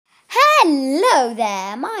Hello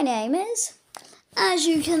there, my name is, as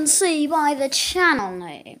you can see by the channel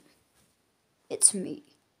name, it's me,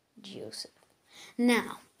 Joseph.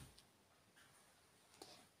 Now,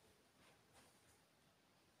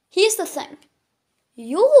 here's the thing,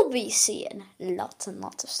 you'll be seeing lots and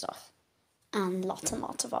lots of stuff, and lots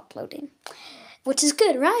of uploading, which is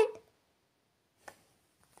good, right?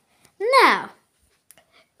 Now,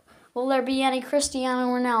 will there be any Cristiano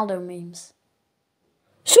Ronaldo memes?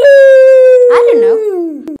 I don't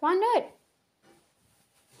know. Why not?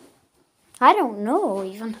 I don't know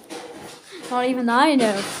even. Not even I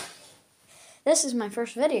know. This is my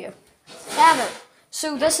first video ever.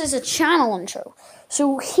 So this is a channel intro.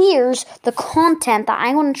 So here's the content that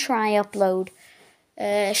I'm going to try upload.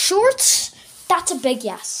 Shorts, that's a big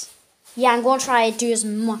yes. Yeah, I'm going to try to do as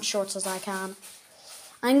much shorts as I can.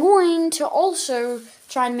 I'm going to also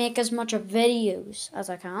try and make as much of videos as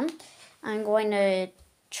I can. I'm going to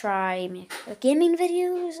try make gaming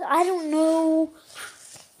videos. I don't know.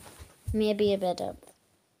 Maybe a bit of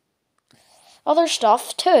other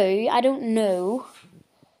stuff too. I don't know.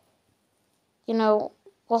 You know,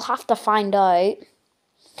 we'll have to find out.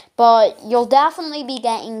 But you'll definitely be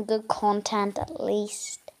getting good content at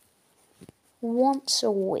least once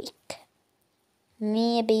a week.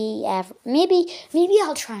 Maybe I'll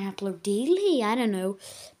try and upload daily. I don't know.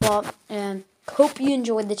 But hope you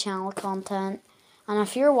enjoyed the channel content. And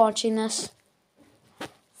if you're watching this,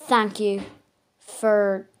 thank you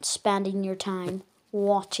for spending your time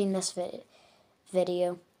watching this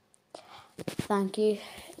video. Thank you.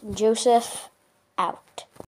 Joseph out.